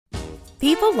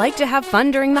People like to have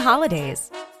fun during the holidays.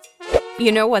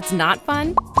 You know what's not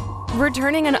fun?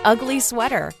 Returning an ugly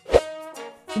sweater.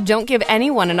 Don't give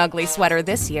anyone an ugly sweater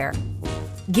this year.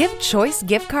 Give Choice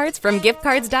gift cards from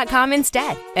giftcards.com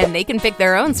instead, and they can pick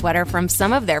their own sweater from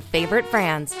some of their favorite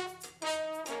brands.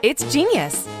 It's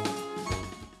genius.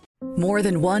 More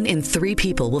than 1 in 3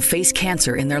 people will face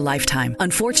cancer in their lifetime.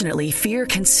 Unfortunately, fear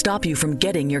can stop you from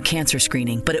getting your cancer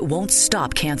screening, but it won't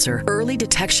stop cancer. Early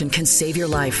detection can save your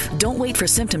life. Don't wait for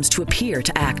symptoms to appear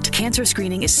to act. Cancer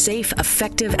screening is safe,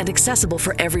 effective, and accessible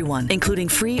for everyone, including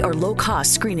free or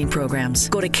low-cost screening programs.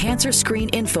 Go to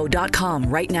cancerscreeninfo.com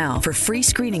right now for free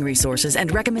screening resources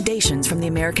and recommendations from the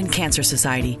American Cancer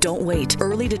Society. Don't wait.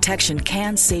 Early detection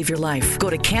can save your life. Go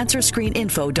to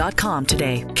cancerscreeninfo.com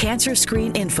today.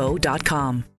 Cancerscreeninfo.com.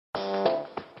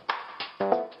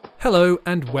 Hello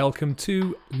and welcome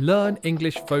to Learn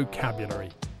English Vocabulary.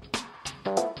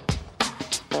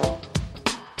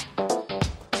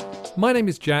 My name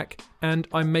is Jack and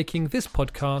I'm making this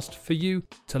podcast for you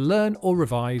to learn or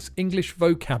revise English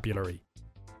vocabulary.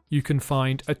 You can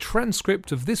find a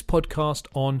transcript of this podcast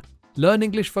on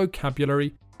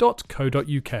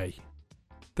learnenglishvocabulary.co.uk.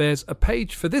 There's a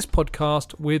page for this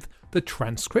podcast with the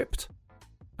transcript,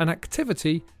 an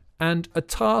activity and a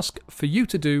task for you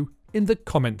to do in the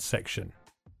comments section.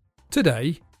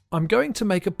 Today, I'm going to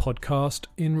make a podcast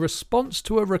in response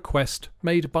to a request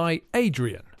made by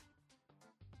Adrian.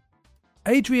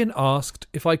 Adrian asked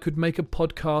if I could make a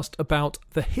podcast about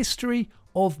the history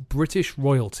of British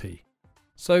royalty.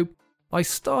 So I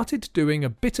started doing a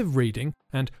bit of reading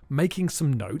and making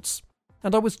some notes,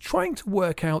 and I was trying to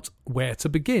work out where to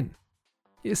begin.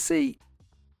 You see,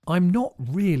 I'm not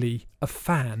really a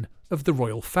fan of the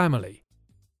royal family,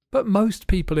 but most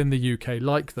people in the UK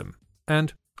like them,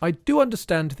 and I do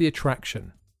understand the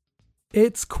attraction.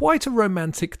 It's quite a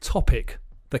romantic topic,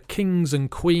 the kings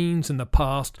and queens in the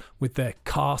past with their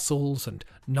castles and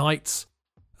knights,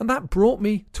 and that brought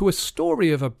me to a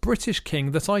story of a British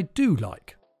king that I do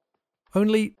like.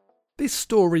 Only, this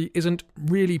story isn't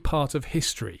really part of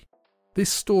history. This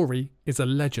story is a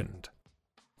legend.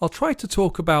 I'll try to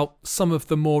talk about some of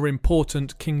the more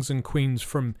important kings and queens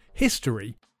from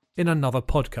history in another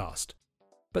podcast.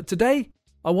 But today,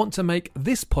 I want to make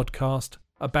this podcast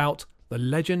about the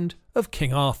legend of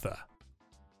King Arthur.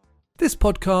 This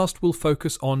podcast will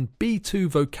focus on B2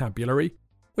 vocabulary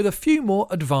with a few more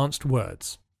advanced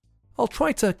words. I'll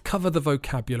try to cover the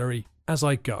vocabulary as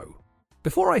I go.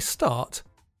 Before I start,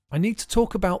 I need to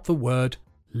talk about the word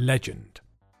legend.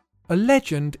 A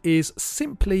legend is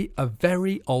simply a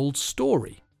very old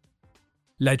story.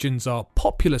 Legends are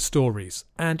popular stories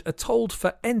and are told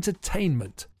for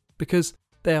entertainment because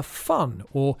they are fun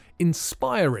or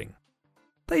inspiring.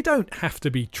 They don't have to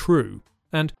be true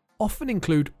and often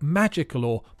include magical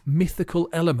or mythical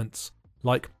elements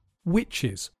like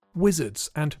witches,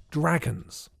 wizards, and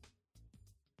dragons.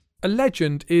 A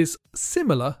legend is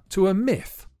similar to a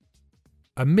myth.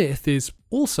 A myth is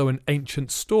also an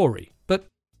ancient story, but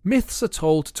myths are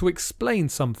told to explain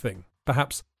something,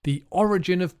 perhaps the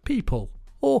origin of people,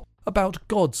 or about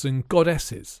gods and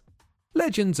goddesses.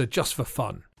 Legends are just for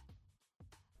fun.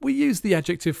 We use the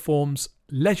adjective forms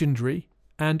legendary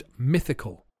and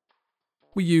mythical.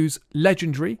 We use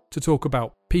legendary to talk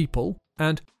about people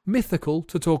and mythical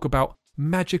to talk about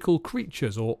magical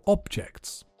creatures or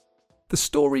objects. The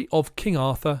story of King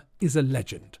Arthur is a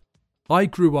legend. I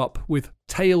grew up with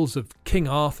tales of King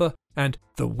Arthur and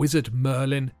the wizard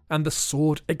Merlin and the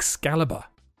sword Excalibur.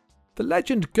 The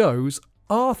legend goes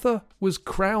Arthur was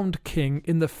crowned king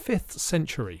in the 5th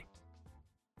century.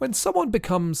 When someone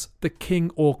becomes the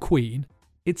king or queen,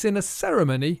 it's in a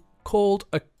ceremony called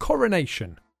a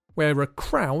coronation, where a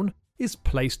crown is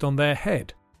placed on their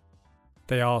head.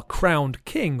 They are crowned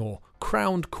king or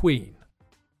crowned queen.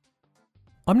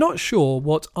 I'm not sure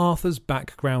what Arthur's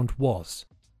background was,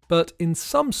 but in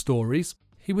some stories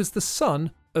he was the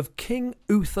son of King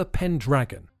Uther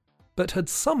Pendragon, but had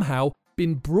somehow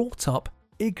been brought up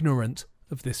ignorant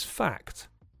of this fact.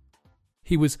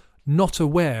 He was not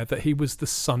aware that he was the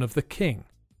son of the king.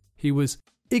 He was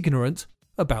ignorant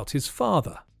about his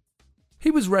father. He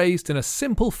was raised in a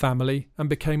simple family and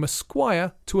became a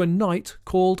squire to a knight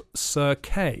called Sir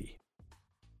Kay.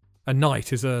 A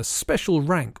knight is a special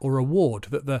rank or award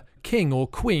that the king or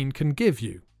queen can give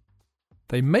you.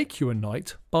 They make you a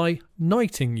knight by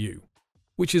knighting you,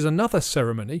 which is another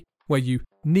ceremony where you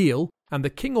kneel and the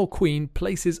king or queen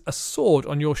places a sword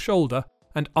on your shoulder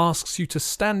and asks you to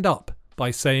stand up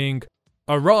by saying,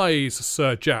 "Arise,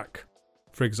 Sir Jack,"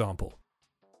 for example.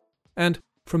 And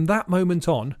from that moment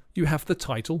on, you have the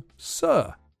title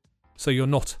Sir. So you're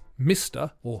not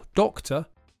Mr. or Doctor,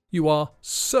 you are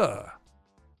Sir.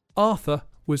 Arthur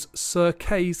was Sir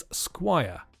Kay's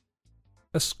squire.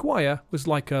 A squire was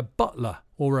like a butler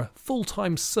or a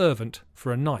full-time servant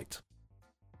for a knight.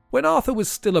 When Arthur was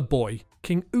still a boy,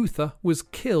 King Uther was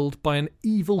killed by an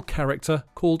evil character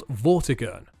called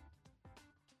Vortigern.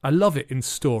 I love it in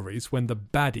stories when the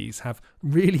baddies have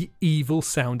really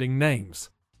evil-sounding names.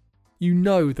 You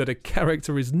know that a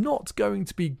character is not going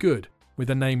to be good with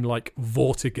a name like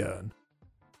Vortigern.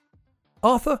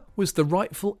 Arthur was the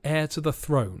rightful heir to the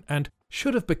throne and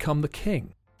should have become the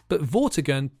king, but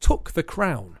Vortigern took the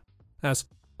crown, as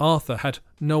Arthur had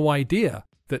no idea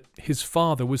that his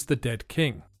father was the dead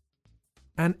king.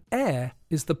 An heir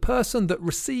is the person that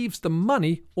receives the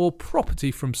money or property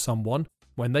from someone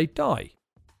when they die.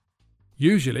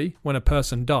 Usually, when a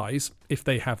person dies, if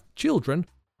they have children,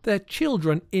 their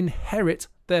children inherit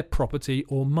their property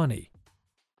or money.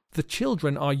 The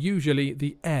children are usually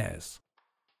the heirs.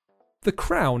 The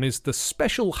crown is the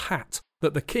special hat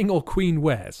that the king or queen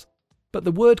wears, but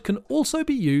the word can also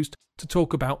be used to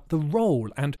talk about the role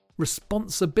and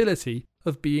responsibility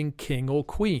of being king or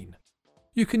queen.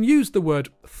 You can use the word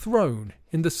throne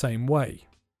in the same way.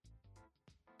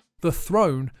 The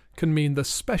throne can mean the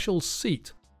special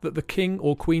seat that the king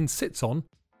or queen sits on,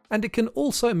 and it can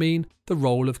also mean the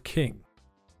role of king.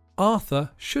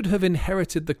 Arthur should have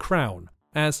inherited the crown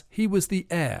as he was the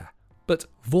heir, but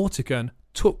Vortigern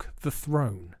took the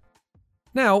throne.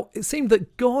 Now, it seemed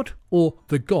that God or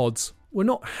the gods were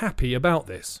not happy about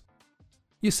this.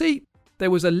 You see,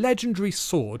 there was a legendary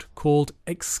sword called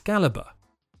Excalibur.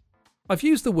 I've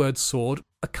used the word sword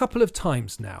a couple of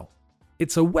times now.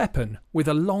 It's a weapon with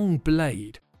a long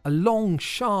blade, a long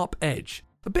sharp edge,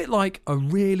 a bit like a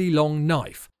really long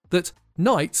knife that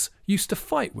knights used to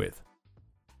fight with.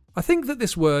 I think that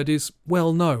this word is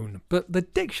well known, but the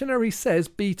dictionary says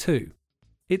B2.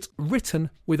 It's written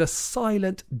with a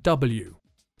silent W,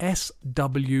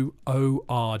 S-W-O-R-D,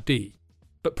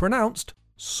 but pronounced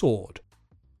sword.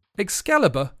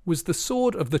 Excalibur was the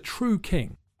sword of the true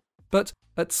king, but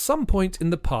at some point in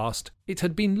the past it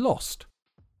had been lost.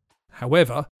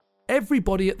 However,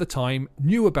 everybody at the time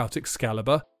knew about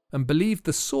Excalibur and believed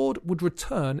the sword would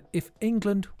return if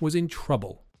England was in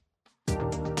trouble.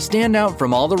 Stand out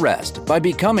from all the rest by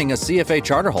becoming a CFA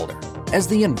charter holder. As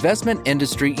the investment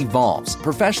industry evolves,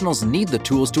 professionals need the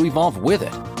tools to evolve with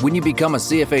it. When you become a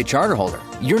CFA charter holder,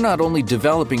 you're not only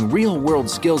developing real-world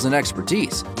skills and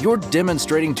expertise, you're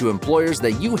demonstrating to employers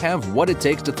that you have what it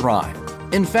takes to thrive.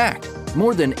 In fact,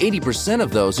 more than 80%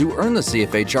 of those who earn the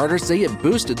CFA charter say it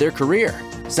boosted their career.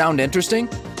 Sound interesting?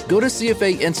 Go to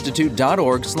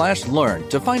cfainstitute.org/learn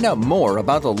to find out more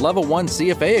about the Level 1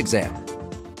 CFA exam.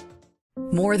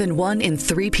 More than 1 in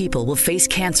 3 people will face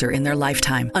cancer in their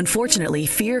lifetime. Unfortunately,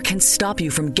 fear can stop you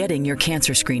from getting your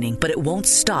cancer screening, but it won't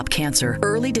stop cancer.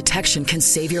 Early detection can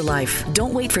save your life.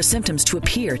 Don't wait for symptoms to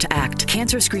appear to act.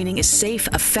 Cancer screening is safe,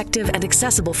 effective, and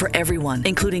accessible for everyone,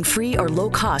 including free or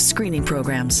low-cost screening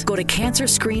programs. Go to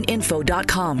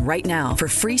cancerscreeninfo.com right now for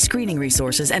free screening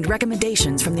resources and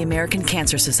recommendations from the American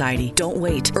Cancer Society. Don't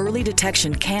wait. Early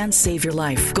detection can save your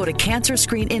life. Go to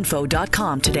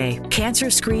cancerscreeninfo.com today.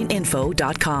 Cancerscreeninfo.com.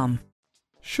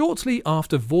 Shortly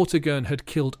after Vortigern had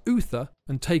killed Uther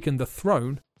and taken the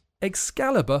throne,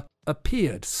 Excalibur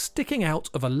appeared sticking out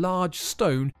of a large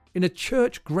stone in a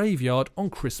church graveyard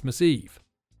on Christmas Eve.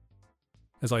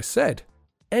 As I said,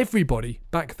 everybody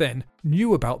back then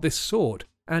knew about this sword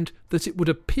and that it would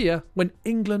appear when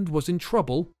England was in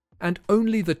trouble and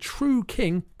only the true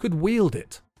king could wield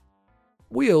it.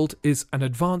 Wield is an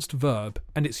advanced verb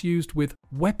and it's used with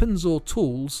weapons or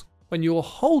tools when you're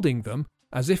holding them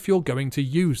as if you're going to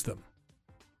use them.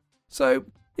 So,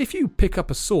 if you pick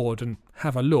up a sword and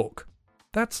have a look,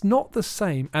 that's not the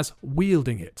same as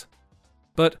wielding it.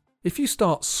 But if you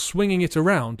start swinging it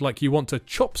around like you want to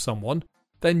chop someone,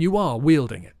 then you are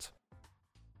wielding it.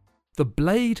 The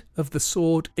blade of the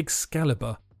sword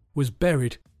Excalibur was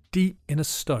buried deep in a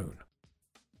stone.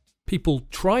 People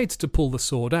tried to pull the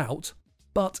sword out,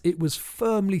 but it was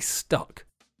firmly stuck.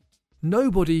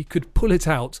 Nobody could pull it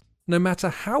out no matter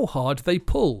how hard they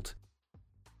pulled.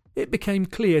 It became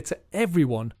clear to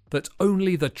everyone that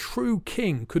only the true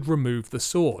king could remove the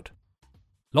sword.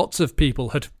 Lots of people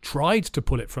had tried to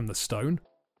pull it from the stone.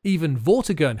 Even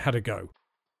Vortigern had a go.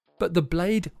 But the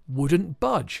blade wouldn't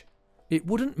budge. It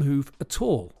wouldn't move at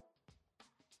all.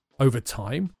 Over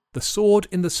time, the sword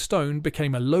in the stone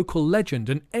became a local legend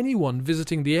and anyone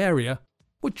visiting the area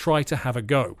would try to have a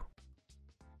go.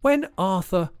 When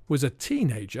Arthur was a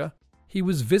teenager, he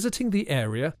was visiting the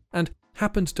area and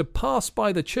happened to pass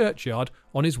by the churchyard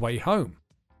on his way home,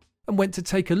 and went to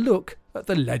take a look at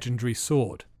the legendary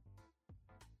sword.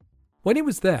 When he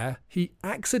was there, he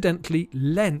accidentally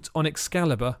leant on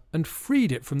Excalibur and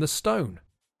freed it from the stone.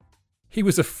 He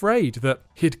was afraid that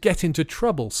he'd get into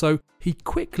trouble, so he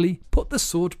quickly put the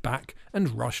sword back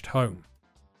and rushed home.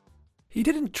 He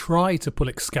didn't try to pull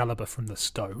Excalibur from the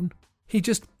stone. He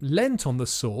just leant on the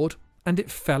sword and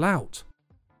it fell out.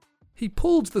 He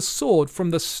pulled the sword from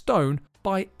the stone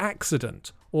by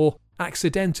accident, or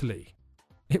accidentally.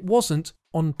 It wasn't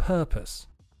on purpose.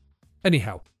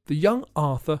 Anyhow, the young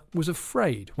Arthur was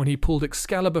afraid when he pulled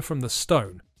Excalibur from the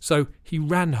stone, so he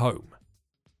ran home.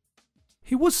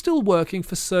 He was still working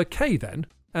for Sir Kay then,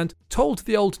 and told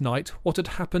the old knight what had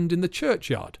happened in the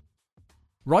churchyard.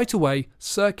 Right away,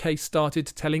 Sir Kay started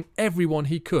telling everyone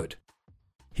he could.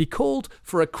 He called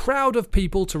for a crowd of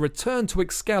people to return to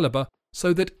Excalibur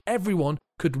so that everyone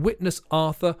could witness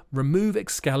Arthur remove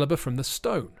Excalibur from the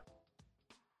stone.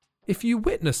 If you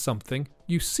witness something,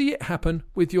 you see it happen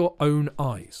with your own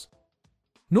eyes.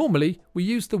 Normally, we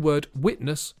use the word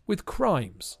witness with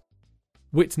crimes.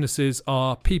 Witnesses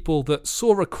are people that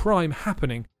saw a crime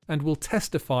happening and will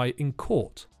testify in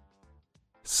court.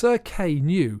 Sir Kay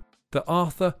knew that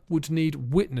Arthur would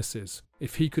need witnesses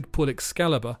if he could pull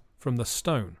Excalibur from the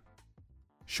stone.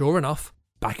 Sure enough,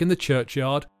 back in the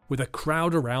churchyard, with a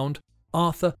crowd around,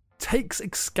 Arthur takes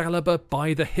Excalibur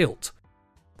by the hilt.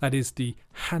 That is the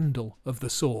handle of the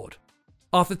sword.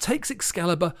 Arthur takes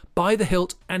Excalibur by the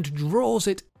hilt and draws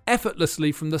it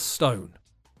effortlessly from the stone.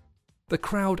 The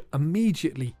crowd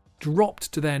immediately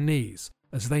dropped to their knees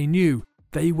as they knew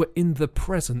they were in the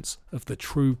presence of the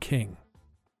true king.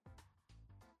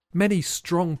 Many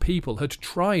strong people had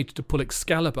tried to pull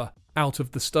Excalibur out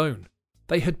of the stone.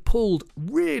 They had pulled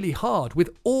really hard with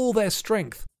all their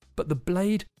strength, but the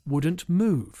blade wouldn't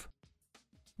move.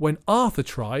 When Arthur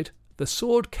tried, the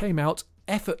sword came out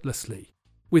effortlessly,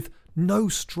 with no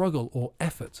struggle or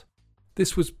effort.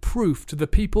 This was proof to the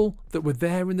people that were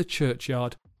there in the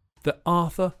churchyard that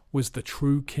Arthur was the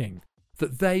true king,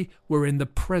 that they were in the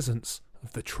presence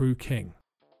of the true king.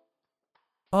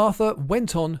 Arthur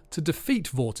went on to defeat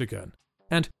Vortigern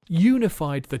and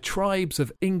unified the tribes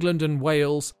of England and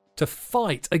Wales to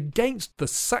fight against the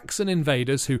Saxon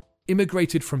invaders who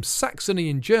immigrated from Saxony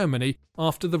in Germany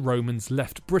after the Romans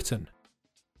left Britain.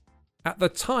 At the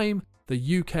time,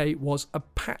 the UK was a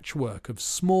patchwork of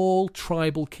small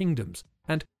tribal kingdoms,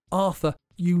 and Arthur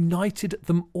united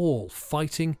them all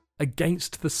fighting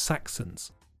against the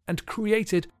Saxons and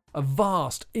created a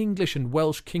vast English and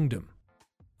Welsh kingdom.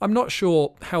 I'm not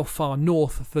sure how far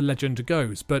north the legend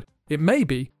goes, but it may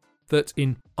be that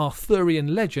in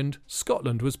Arthurian legend,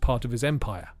 Scotland was part of his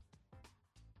empire.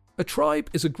 A tribe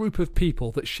is a group of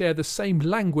people that share the same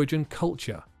language and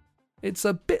culture. It's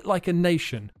a bit like a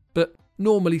nation, but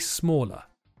normally smaller.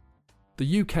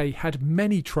 The UK had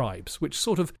many tribes which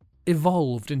sort of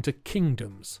evolved into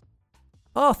kingdoms.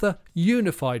 Arthur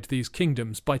unified these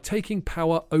kingdoms by taking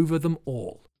power over them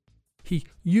all. He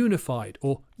unified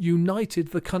or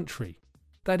united the country.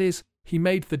 That is, he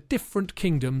made the different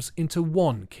kingdoms into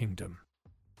one kingdom.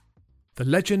 The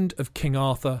legend of King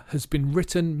Arthur has been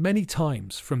written many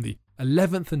times from the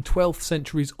 11th and 12th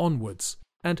centuries onwards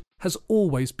and has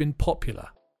always been popular.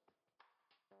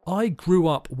 I grew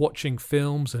up watching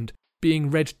films and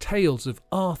being read tales of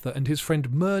Arthur and his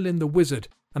friend Merlin the Wizard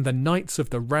and the Knights of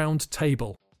the Round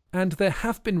Table, and there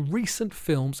have been recent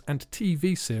films and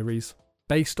TV series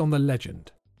based on the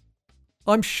legend.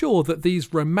 I'm sure that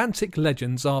these romantic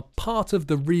legends are part of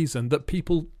the reason that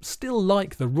people still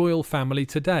like the royal family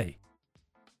today.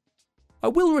 I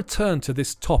will return to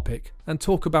this topic and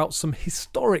talk about some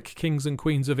historic kings and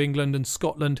queens of England and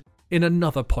Scotland in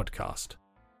another podcast.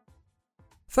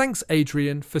 Thanks,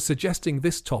 Adrian, for suggesting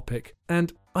this topic,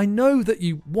 and I know that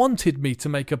you wanted me to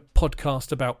make a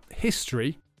podcast about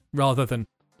history rather than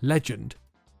legend,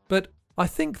 but I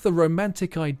think the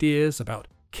romantic ideas about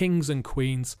kings and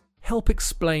queens help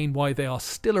explain why they are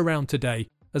still around today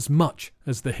as much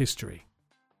as the history.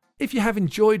 If you have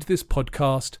enjoyed this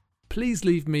podcast, please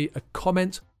leave me a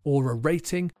comment or a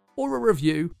rating or a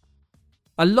review.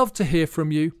 I love to hear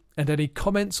from you and any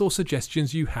comments or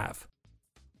suggestions you have.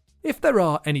 If there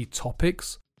are any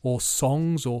topics or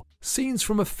songs or scenes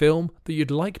from a film that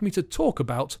you'd like me to talk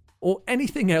about or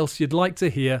anything else you'd like to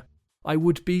hear, I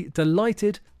would be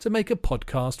delighted to make a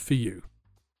podcast for you.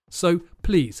 So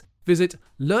please visit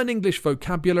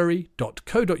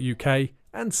learnenglishvocabulary.co.uk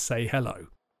and say hello.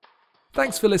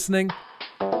 Thanks for listening.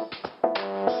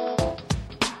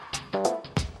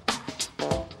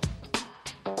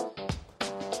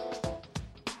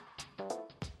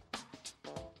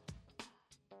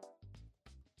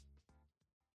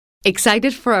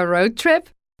 Excited for a road trip?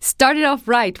 Start it off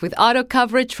right with auto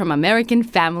coverage from American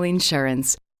Family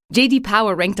Insurance. JD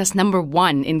Power ranked us number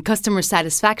 1 in customer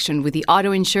satisfaction with the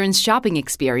auto insurance shopping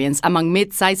experience among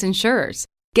mid-size insurers.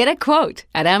 Get a quote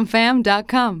at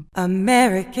amfam.com.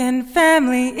 American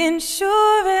Family Insurance.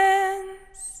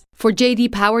 For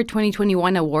JD Power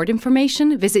 2021 award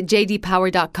information, visit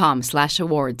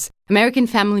jdpower.com/awards. American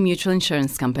Family Mutual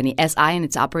Insurance Company, SI and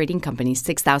its operating companies,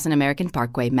 6000 American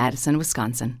Parkway, Madison,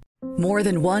 Wisconsin. More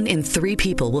than 1 in 3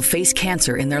 people will face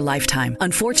cancer in their lifetime.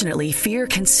 Unfortunately, fear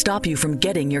can stop you from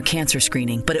getting your cancer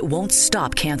screening, but it won't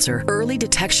stop cancer. Early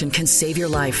detection can save your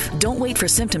life. Don't wait for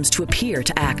symptoms to appear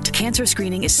to act. Cancer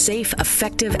screening is safe,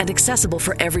 effective, and accessible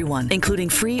for everyone, including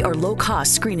free or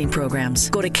low-cost screening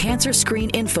programs. Go to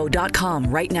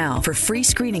cancerscreeninfo.com right now for free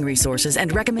screening resources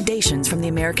and recommendations from the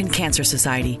American Cancer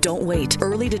Society. Don't wait.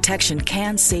 Early detection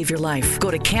can save your life. Go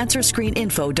to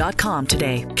cancerscreeninfo.com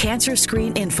today.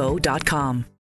 cancerscreeninfo.com.